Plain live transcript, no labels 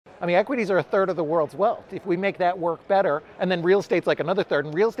I mean, equities are a third of the world's wealth. If we make that work better, and then real estate's like another third,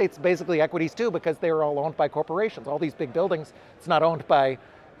 and real estate's basically equities too, because they're all owned by corporations. All these big buildings, it's not owned by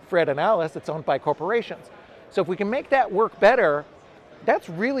Fred and Alice, it's owned by corporations. So if we can make that work better, that's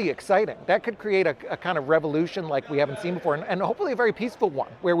really exciting. That could create a kind of revolution like we haven't seen before, and hopefully a very peaceful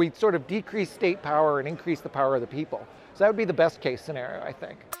one, where we sort of decrease state power and increase the power of the people. So that would be the best case scenario, I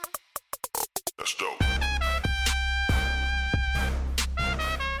think. That's dope.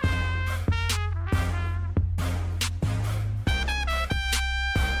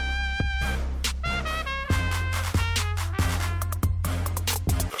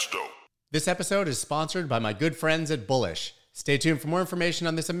 This episode is sponsored by my good friends at Bullish. Stay tuned for more information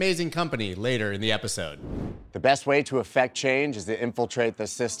on this amazing company later in the episode. The best way to affect change is to infiltrate the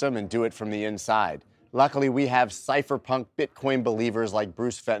system and do it from the inside. Luckily, we have cypherpunk Bitcoin believers like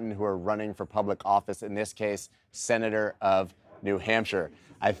Bruce Fenton who are running for public office, in this case, Senator of New Hampshire.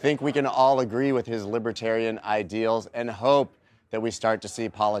 I think we can all agree with his libertarian ideals and hope that we start to see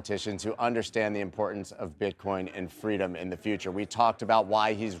politicians who understand the importance of Bitcoin and freedom in the future. We talked about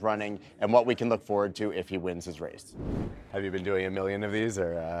why he's running and what we can look forward to if he wins his race. Have you been doing a million of these,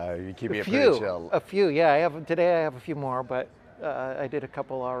 or you keeping it pretty chill? A few, yeah. Today I have a few more, but I did a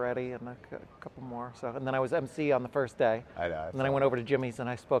couple already and a couple more. So, and then I was MC on the first day. I know. And then I went over to Jimmy's and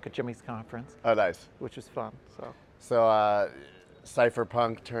I spoke at Jimmy's conference. Oh, nice. Which was fun. So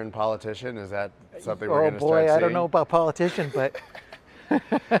cypherpunk turned politician, is that something we're going to start seeing? Oh boy, I don't seeing? know about politician, but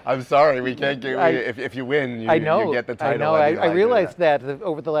I'm sorry, we can't get. If you win, you get the title. I realized that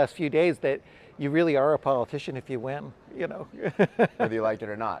over the last few days that you really are a politician if you win. You know, whether you like it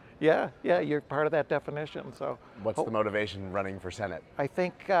or not. Yeah, you're part of that definition. So, what's the motivation running for Senate? I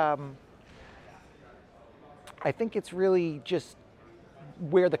think it's really just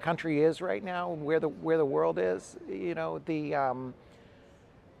where the country is right now, where the world is. You know, the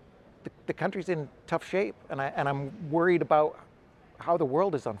country's in tough shape, and I'm worried about how the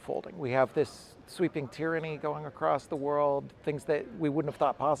world is unfolding. We have this sweeping tyranny going across the world, things that we wouldn't have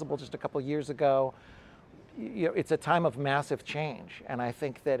thought possible just a couple of years ago. You know, it's a time of massive change, and I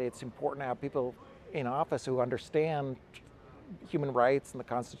think that it's important to have people in office who understand human rights and the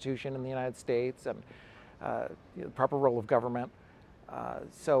Constitution in the United States and the proper role of government.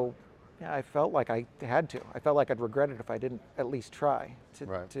 So I felt like I had to. I felt like I'd regret it if I didn't at least try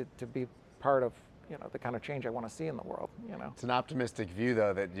to be part of the kind of change I want to see in the world. It's an optimistic view,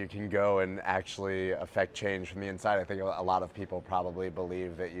 though, that you can go and actually affect change from the inside. I think a lot of people probably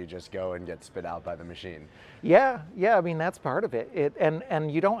believe that you just go and get spit out by the machine. Yeah. I mean, that's part of it.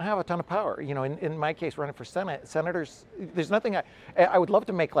 And you don't have a ton of power. In my case, running for Senate, senators, there's nothing. I would love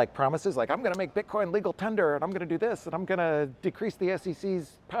to make like promises, like I'm going to make Bitcoin legal tender, and I'm going to do this, and I'm going to decrease the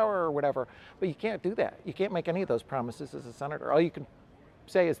SEC's power or whatever. But you can't do that. You can't make any of those promises as a senator. All you can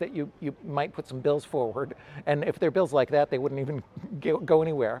say is that you might put some bills forward, and if they're bills like that, they wouldn't even go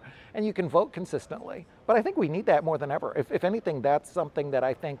anywhere, and you can vote consistently. But I think we need that more than ever. If anything, that's something that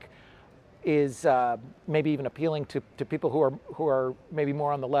I think is maybe even appealing to people who are maybe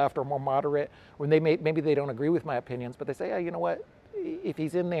more on the left or more moderate, when maybe they don't agree with my opinions, but they say, hey, you know what, if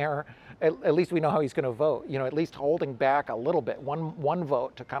he's in there, at least we know how he's going to vote. At least holding back a little bit, one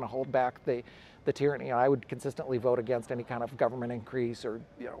vote to kind of hold back the tyranny. I would consistently vote against any kind of government increase or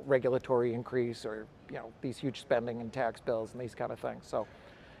regulatory increase or these huge spending and tax bills and these kind of things. So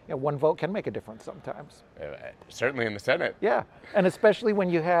one vote can make a difference sometimes. Certainly in the Senate. Yeah, and especially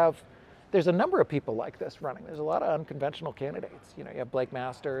when there's a number of people like this running. There's a lot of unconventional candidates. You have Blake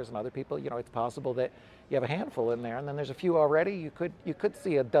Masters and other people. It's possible that you have a handful in there, and then there's a few already. You could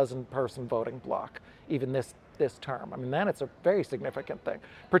see a dozen-person voting block even this term. I mean, then it's a very significant thing,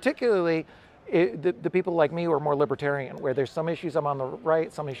 particularly the people like me who are more libertarian, where there's some issues I'm on the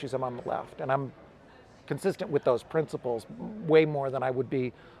right, some issues I'm on the left, and I'm consistent with those principles way more than I would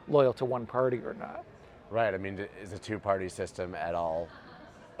be loyal to one party or not. Right. I mean, is a two-party system at all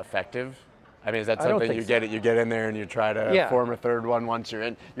effective? I mean, is that something you get in there and you try to form a third one once you're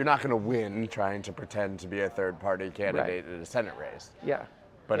in? You're not going to win trying to pretend to be a third-party candidate in a Senate race. Yeah.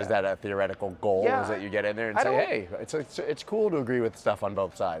 But is that a theoretical goal? Is that you get in there and say, hey, it's cool to agree with stuff on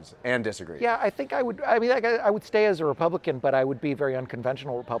both sides and disagree? Yeah, I think I would. I mean, I would stay as a Republican, but I would be a very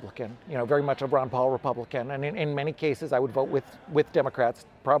unconventional Republican. Very much a Ron Paul Republican, and in many cases, I would vote with Democrats,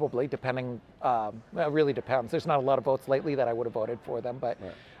 probably, depending. It really depends. There's not a lot of votes lately that I would have voted for them, but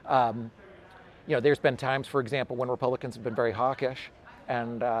there's been times, for example, when Republicans have been very hawkish,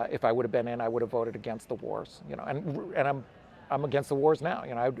 and if I would have been in, I would have voted against the wars. And I'm against the wars now.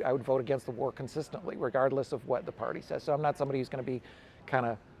 I would vote against the war consistently, regardless of what the party says. So I'm not somebody who's going to be kind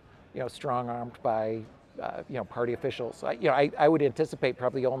of, strong-armed by party officials. I would anticipate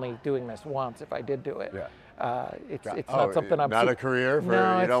probably only doing this once if I did do it. Yeah. It's not something I'm not a career for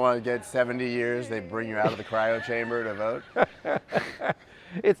No, you don't want to get 70 years. They bring you out of the cryo chamber to vote.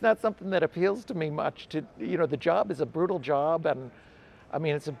 It's not something that appeals to me much. The job is a brutal job, and I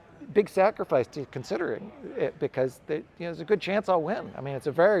mean it's a big sacrifice to considering it because there's a good chance I'll win. I mean it's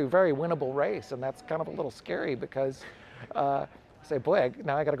a very, very winnable race, and that's kind of a little scary because I say, boy,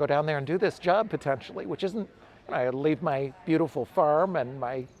 now I got to go down there and do this job potentially, which isn't. I leave my beautiful farm and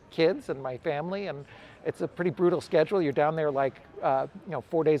my kids and my family, and it's a pretty brutal schedule. You're down there like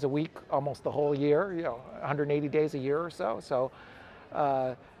 4 days a week, almost the whole year. 180 days a year or so. So.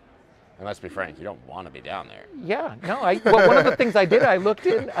 And let's be frank, you don't want to be down there. Yeah, no. Well, one of the things I did, I looked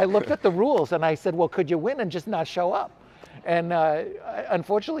at the rules, and I said, well, could you win and just not show up? And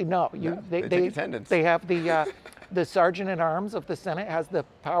unfortunately, no. They take attendance. They have the sergeant at arms of the Senate has the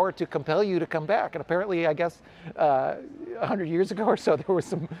power to compel you to come back. And apparently, I guess 100 years ago or so, there were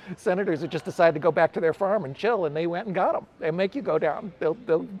some senators who just decided to go back to their farm and chill, and they went and got them. They make you go down.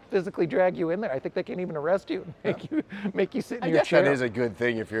 They'll physically drag you in there. I think they can't even arrest you and make you sit in your chair. That is a good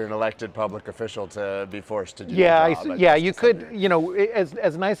thing if you're an elected public official to be forced to do. You could.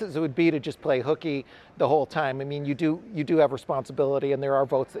 As nice as it would be to just play hooky the whole time. I mean, you do have responsibility, and there are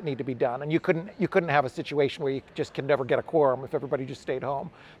votes that need to be done. And you couldn't have a situation where you just can never get a quorum if everybody just stayed home,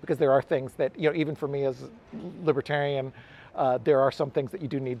 because there are things that even for me as a libertarian, there are some things that you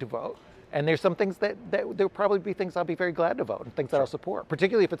do need to vote. And there's some things that there'll probably be things I'll be very glad to vote and things that I'll support,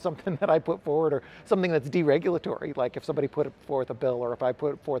 particularly if it's something that I put forward or something that's deregulatory, like if somebody put forth a bill or if I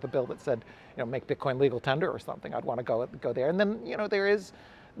put forth a bill that said, make Bitcoin legal tender or something, I'd want to go there. And then, there is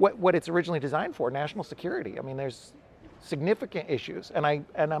what it's originally designed for, national security. I mean, there's significant issues, and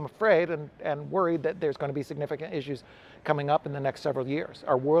I'm afraid and worried that there's going to be significant issues coming up in the next several years.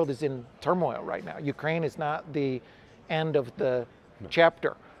 Our world is in turmoil right now. Ukraine is not the end of the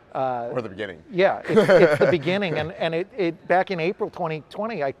chapter. Or the beginning. Yeah, it's the beginning. And it back in April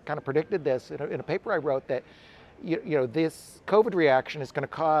 2020, I kind of predicted this in a paper I wrote that this COVID reaction is going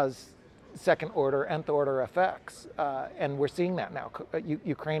to cause second order, nth order effects, and we're seeing that now.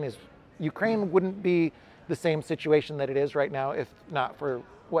 Ukraine wouldn't be the same situation that it is right now if not for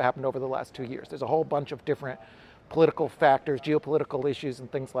what happened over the last 2 years. There's a whole bunch of different political factors, geopolitical issues,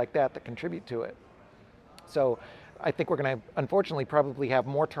 and things like that contribute to it. So I think we're going to, unfortunately, probably have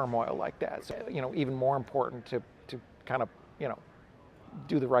more turmoil like that. So, even more important to kind of,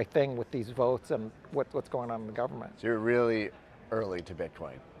 do the right thing with these votes and what's going on in the government. So you're really early to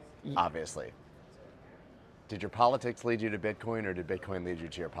Bitcoin, obviously. Did your politics lead you to Bitcoin, or did Bitcoin lead you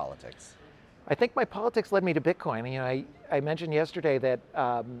to your politics? I think my politics led me to Bitcoin. I mentioned yesterday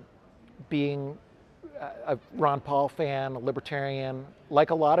that being a Ron Paul fan, a libertarian,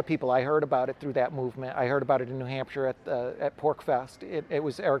 like a lot of people, I heard about it through that movement. I heard about it in New Hampshire at Pork Fest. It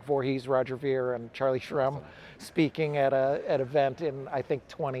was Eric Voorhees, Roger Ver, and Charlie Shrem speaking at an event in, I think,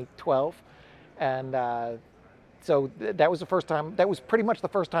 2012. And so that was the first time, that was pretty much the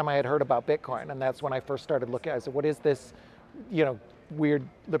first time I had heard about Bitcoin. And that's when I first started looking. I said, what is this, weird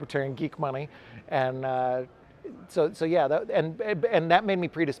libertarian geek money? And so yeah, and that made me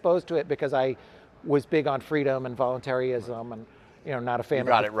predisposed to it because I was big on freedom and voluntarism, and not a fan of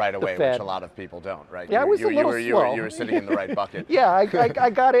You got it right away, Fed. which a lot of people don't, right? Yeah, I was a little slow. You were sitting in the right bucket. Yeah, I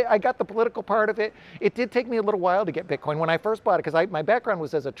got it. I got the political part of it. It did take me a little while to get Bitcoin. When I first bought it, because my background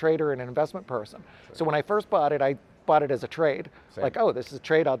was as a trader and an investment person. Sure. So when I first bought it, I bought it as a trade. Same. Like, oh, this is a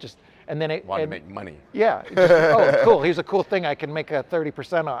trade. I'll just, and then it wanted to make money. Yeah. Just, oh, cool. Here's a cool thing I can make a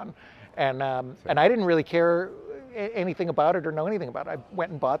 30% on, and I didn't really care anything about it or know anything about it. I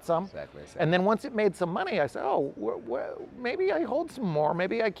went and bought some. Exactly. And then once it made some money, I said, oh, maybe I hold some more.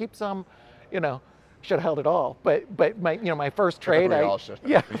 Maybe I keep some, should have held it all. But my first trade,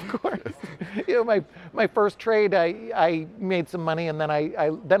 yeah, of course. my first trade, I made some money, and then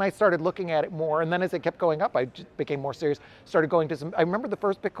I started looking at it more. And then as it kept going up, I just became more serious. Started going to some. I remember the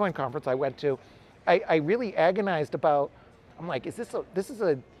first Bitcoin conference I went to. I really agonized about. I'm like, is this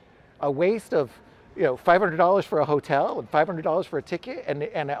a waste of $500 for a hotel and $500 for a ticket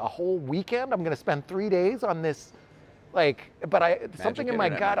and a whole weekend? I'm going to spend 3 days on this, but something in my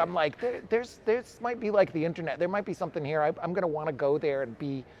gut, I'm like, there's might be like the internet. There might be something here. I'm going to want to go there and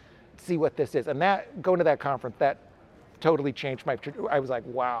see what this is. And going to that conference, that totally changed I was like,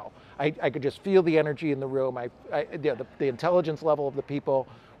 wow. I could just feel the energy in the room. The intelligence level of the people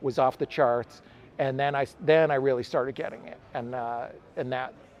was off the charts. And then I really started getting it. And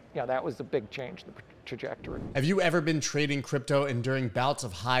that that was a big change, the trajectory. Have you ever been trading crypto and during bouts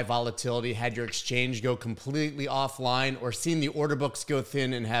of high volatility had your exchange go completely offline or seen the order books go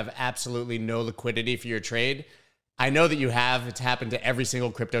thin and have absolutely no liquidity for your trade? I know that you have. It's happened to every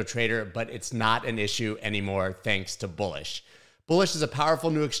single crypto trader, but it's not an issue anymore thanks to Bullish. Bullish is a powerful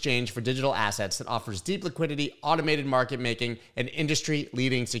new exchange for digital assets that offers deep liquidity, automated market making, and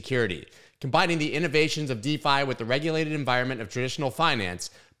industry-leading security. Combining the innovations of DeFi with the regulated environment of traditional finance,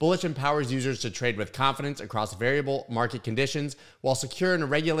 Bullish empowers users to trade with confidence across variable market conditions while secure in a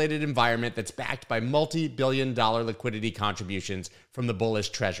regulated environment that's backed by multi-billion-dollar liquidity contributions from the Bullish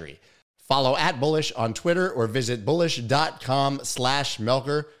Treasury. Follow @Bullish on Twitter or visit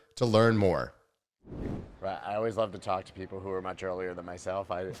bullish.com/Melker to learn more. Right. I always love to talk to people who are much earlier than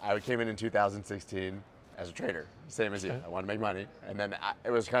myself. I came in 2016 as a trader, same as you. I wanted to make money. And then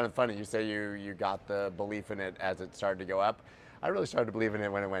it was kind of funny. You say you got the belief in it as it started to go up. I really started to believe in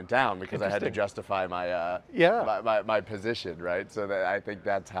it when it went down because I had to justify my my position, right? So that I think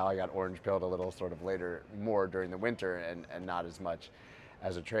that's how I got orange pilled a little sort of later, more during the winter and not as much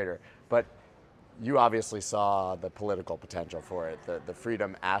as a trader. But you obviously saw the political potential for it, the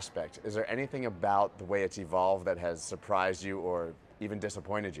freedom aspect. Is there anything about the way it's evolved that has surprised you or even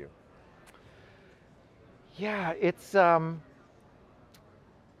disappointed you? Yeah, it's, I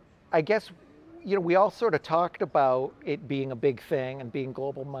guess, we all sort of talked about it being a big thing and being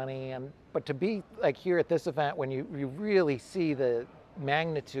global money, but to be like here at this event when you really see the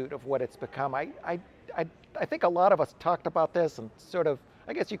magnitude of what it's become, I think a lot of us talked about this and sort of,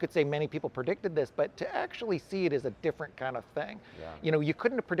 I guess you could say many people predicted this, but to actually see it as a different kind of thing. Yeah. You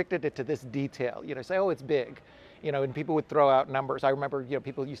couldn't have predicted it to this detail. Say, oh, it's big. And people would throw out numbers. I remember,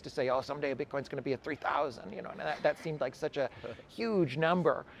 people used to say, oh, someday Bitcoin's going to be at 3,000. And that seemed like such a huge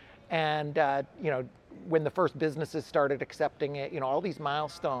number. And when the first businesses started accepting it, all these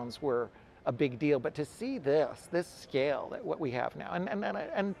milestones were a big deal. But to see this scale, what we have now,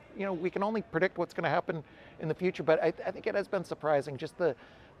 and we can only predict what's going to happen in the future. But I think it has been surprising, just the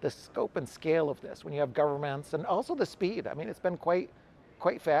scope and scale of this when you have governments, and also the speed. I mean, it's been quite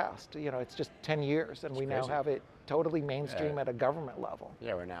fast. It's just 10 years, and we now have it totally mainstream at a government level.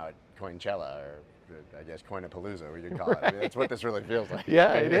 Yeah, we're now at Coinchella, or I guess Coinapalooza, we could call it. I mean, that's what this really feels like.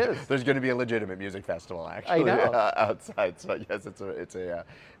 Yeah, it is. There's going to be a legitimate music festival actually outside. So yes,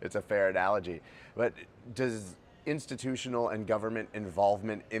 it's a fair analogy. But does institutional and government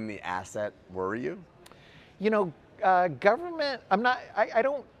involvement in the asset worry you? Government. I'm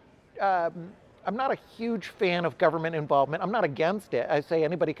not a huge fan of government involvement. I'm not against it. I say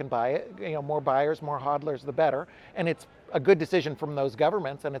anybody can buy it. More buyers, more hodlers, the better. And it's a good decision from those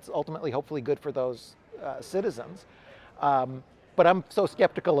governments, and it's ultimately, hopefully, good for those citizens. But I'm so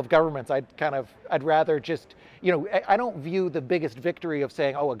skeptical of governments. I'd rather just, I don't view the biggest victory of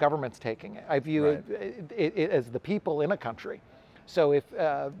saying, oh, a government's taking it. I view it as the people in a country. So if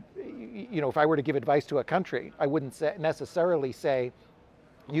I were to give advice to a country, I wouldn't necessarily say,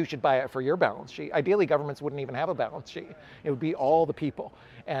 you should buy it for your balance sheet. Ideally, governments wouldn't even have a balance sheet. It would be all the people.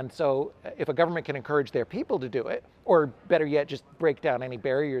 And so if a government can encourage their people to do it, or better yet, just break down any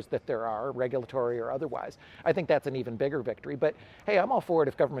barriers that there are, regulatory or otherwise, I think that's an even bigger victory. But hey, I'm all for it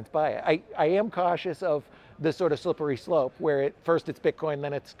if governments buy it. I am cautious of this sort of slippery slope where first it's Bitcoin,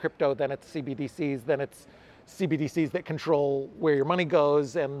 then it's crypto, then it's CBDCs, then it's CBDCs that control where your money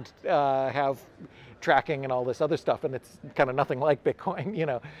goes and have tracking and all this other stuff, and it's kind of nothing like Bitcoin.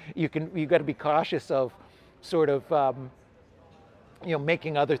 You got to be cautious of sort of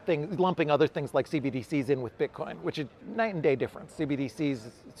making other things, lumping other things like CBDCs in with Bitcoin, which is night and day difference. CBDCs,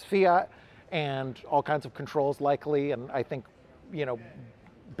 it's fiat and all kinds of controls likely, and I think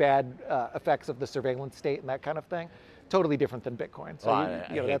bad effects of the surveillance state and that kind of thing. Totally different than Bitcoin. So I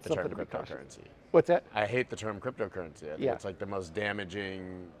hate that's the term something to be cautious. cryptocurrency. What's that? I hate the term cryptocurrency. I think it's like the most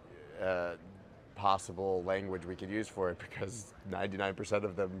damaging possible language we could use for it, because 99%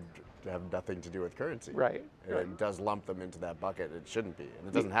 of them have nothing to do with currency. Right. And it does lump them into that bucket. It shouldn't be, and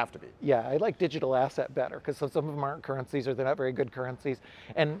it doesn't have to be. Yeah, I like digital asset better, because some of them aren't currencies, or they're not very good currencies.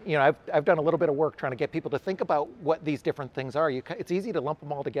 And I've done a little bit of work trying to get people to think about what these different things are. It's easy to lump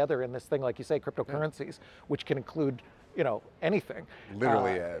them all together in this thing, like you say, cryptocurrencies, which can include anything.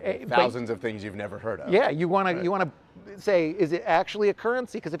 Literally thousands of things you've never heard of. Yeah, you want to say, is it actually a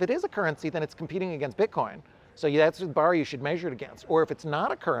currency? Because if it is a currency, then it's competing against Bitcoin. So that's the bar you should measure it against. Or if it's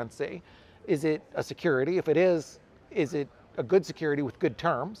not a currency, is it a security? If it is it a good security with good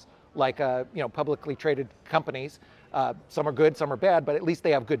terms, like publicly traded companies? Some are good, some are bad, but at least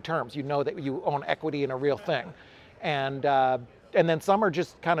they have good terms. You know that you own equity in a real thing. And then some are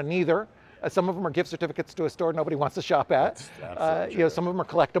just kind of neither. Some of them are gift certificates to a store nobody wants to shop at. That's absolutely You know, some of them are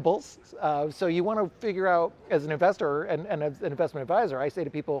collectibles. So you want to figure out, as an investor and as an investment advisor, I say to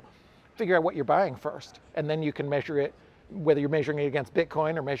people, figure out what you're buying first, and then you can measure it, whether you're measuring it against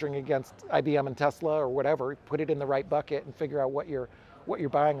Bitcoin or measuring it against IBM and Tesla or whatever. Put it in the right bucket and figure out what you're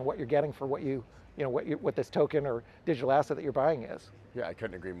buying and what you're getting for what this token or digital asset that you're buying is. Yeah, I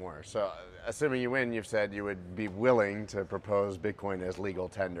couldn't agree more. So, assuming you win, you've said you would be willing to propose Bitcoin as legal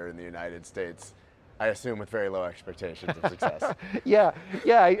tender in the United States. I assume with very low expectations of success. Yeah.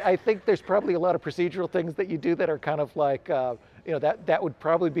 I think there's probably a lot of procedural things that you do that are kind of like, that would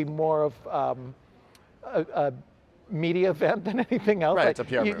probably be more of a media event than anything else. Right, it's a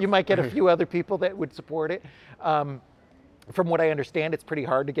PR move. You might get a few other people that would support it. From what I understand, it's pretty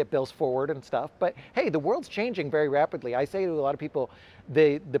hard to get bills forward and stuff. But hey, the world's changing very rapidly. I say to a lot of people,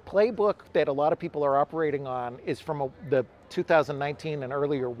 the playbook that a lot of people are operating on is from the 2019 and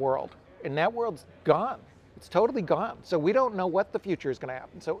earlier world. And that world's gone. It's totally gone. So we don't know what the future is going to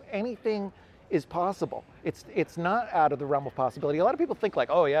happen. So anything is possible. It's not out of the realm of possibility. A lot of people think like,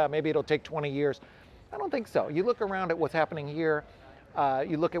 oh yeah, maybe it'll take 20 years. I don't think so. You look around at what's happening here.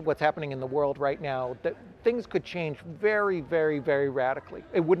 You look at what's happening in the world right now, that things could change very, very, very radically.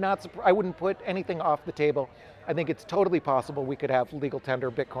 I wouldn't put anything off the table. I think it's totally possible we could have legal tender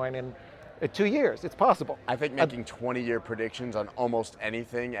Bitcoin in 2 years. It's possible. I think making 20-year predictions on almost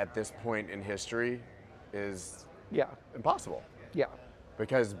anything at this point in history is impossible. Yeah.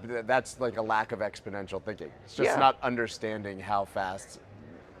 Because that's like a lack of exponential thinking. It's just Yeah. not understanding how fast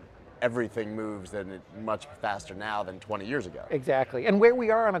everything moves, and much faster now than 20 years ago. Exactly, and where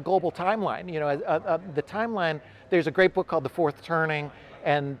we are on a global timeline. The timeline, there's a great book called The Fourth Turning,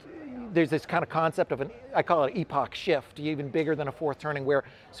 and there's this kind of concept of I call it epoch shift, even bigger than a fourth turning, where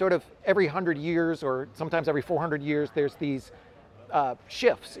sort of every 100 years or sometimes every 400 years, there's these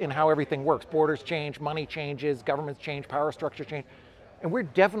shifts in how everything works. Borders change, money changes, governments change, power structure change. And we're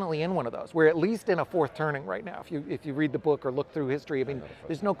definitely in one of those. We're at least in a fourth turning right now. If you read the book or look through history, I mean,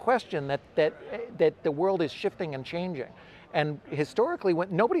 there's no question that the world is shifting and changing. And historically,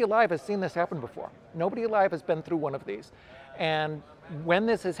 nobody alive has seen this happen before. Nobody alive has been through one of these. And when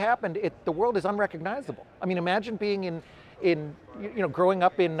this has happened, the world is unrecognizable. I mean, imagine being growing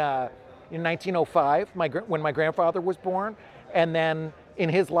up in 1905, when my grandfather was born, and then in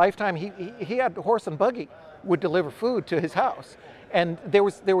his lifetime, he had a horse and buggy would deliver food to his house. And there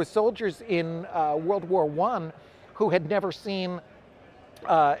was soldiers in World War I who had never seen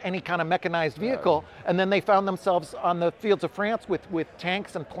any kind of mechanized vehicle, and then they found themselves on the fields of France with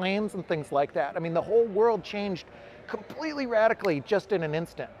tanks and planes and things like that. I mean, the whole world changed completely radically just in an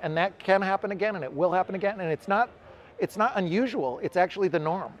instant, and that can happen again, and it will happen again, and it's not unusual. It's actually the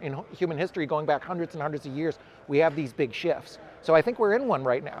norm in human history, going back hundreds and hundreds of years. We have these big shifts. So I think we're in one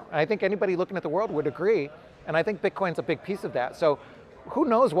right now. I think anybody looking at the world would agree. And I think Bitcoin's a big piece of that. So who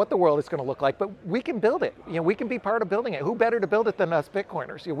knows what the world is going to look like, but we can build it. We can be part of building it. Who better to build it than us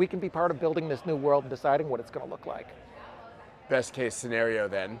Bitcoiners? We can be part of building this new world and deciding what it's going to look like. Best case scenario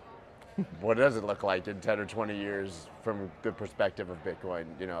then, what does it look like in 10 or 20 years from the perspective of Bitcoin,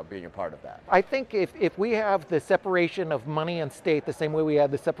 being a part of that? I think if we have the separation of money and state the same way we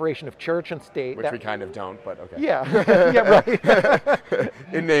had the separation of church and state. Which we kind of don't, but okay. Yeah, yeah, right.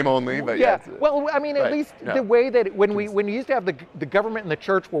 In name only, but yeah. Well, I mean, at right. least No. the way that when you used to have the government and the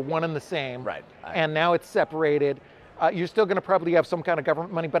church were one and the same, Right. And now it's separated. You're still going to probably have some kind of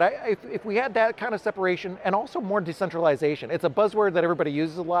government money, but if we had that kind of separation and also more decentralization, it's a buzzword that everybody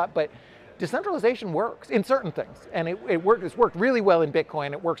uses a lot, but decentralization works in certain things, and it's worked really well in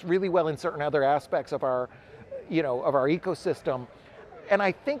Bitcoin. It works really well in certain other aspects of our ecosystem, and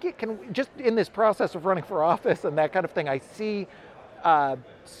I think it can, just in this process of running for office and that kind of thing, I see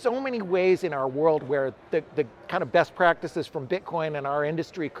so many ways in our world where the kind of best practices from Bitcoin and our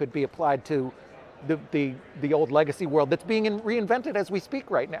industry could be applied to the old legacy world that's being reinvented as we speak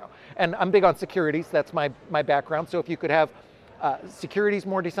right now. And I'm big on securities. That's my background. So if you could have securities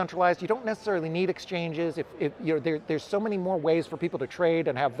more decentralized, you don't necessarily need exchanges. There's so many more ways for people to trade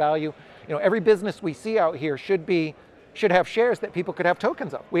and have value. Every business we see out here should have shares that people could have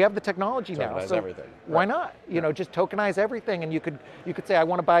tokens of. We have the technology now, Tokenize so everything. why not? Just tokenize everything, and you could say, I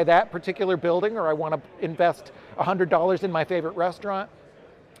want to buy that particular building, or I want to invest $100 in my favorite restaurant.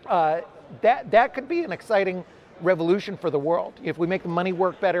 That could be an exciting revolution for the world. If we make the money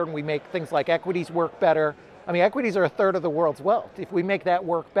work better and we make things like equities work better. I mean, equities are a third of the world's wealth. If we make that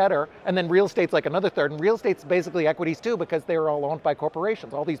work better, and then real estate's like another third, and real estate's basically equities too, because they're all owned by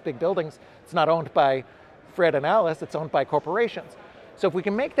corporations. All these big buildings, it's not owned by Fred and Alice, it's owned by corporations. So if we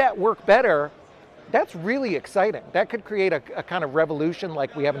can make that work better, That's really exciting. That could create a kind of revolution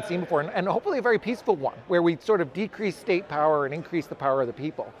like we haven't seen before, and hopefully a very peaceful one, where we sort of decrease state power and increase the power of the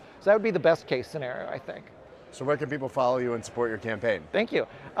people. So that would be the best case scenario, I think. So where can people follow you and support your campaign? Thank you.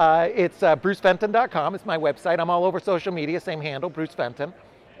 It's brucefenton.com. It's my website. I'm all over social media, same handle, Bruce Fenton.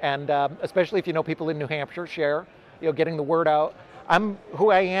 And especially if you know people in New Hampshire, share, getting the word out. I'm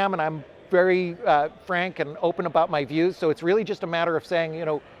who I am, and I'm very frank and open about my views. So it's really just a matter of saying,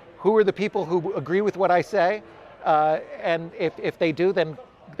 who are the people who agree with what I say? And if they do, then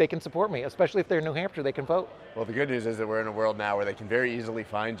they can support me, especially if they're in New Hampshire, they can vote. Well, the good news is that we're in a world now where they can very easily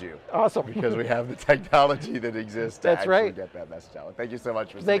find you. Awesome. Because we have the technology that exists to That's actually right. get that message out. Thank you so much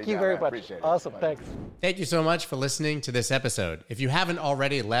for sitting Thank you down. very I much. appreciate it. Awesome. Bye. Thanks. Thank you so much for listening to this episode. If you haven't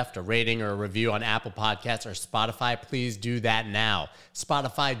already left a rating or a review on Apple Podcasts or Spotify, please do that now.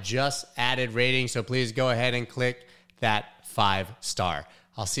 Spotify just added ratings, so please go ahead and click that 5-star.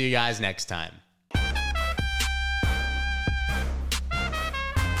 I'll see you guys next time.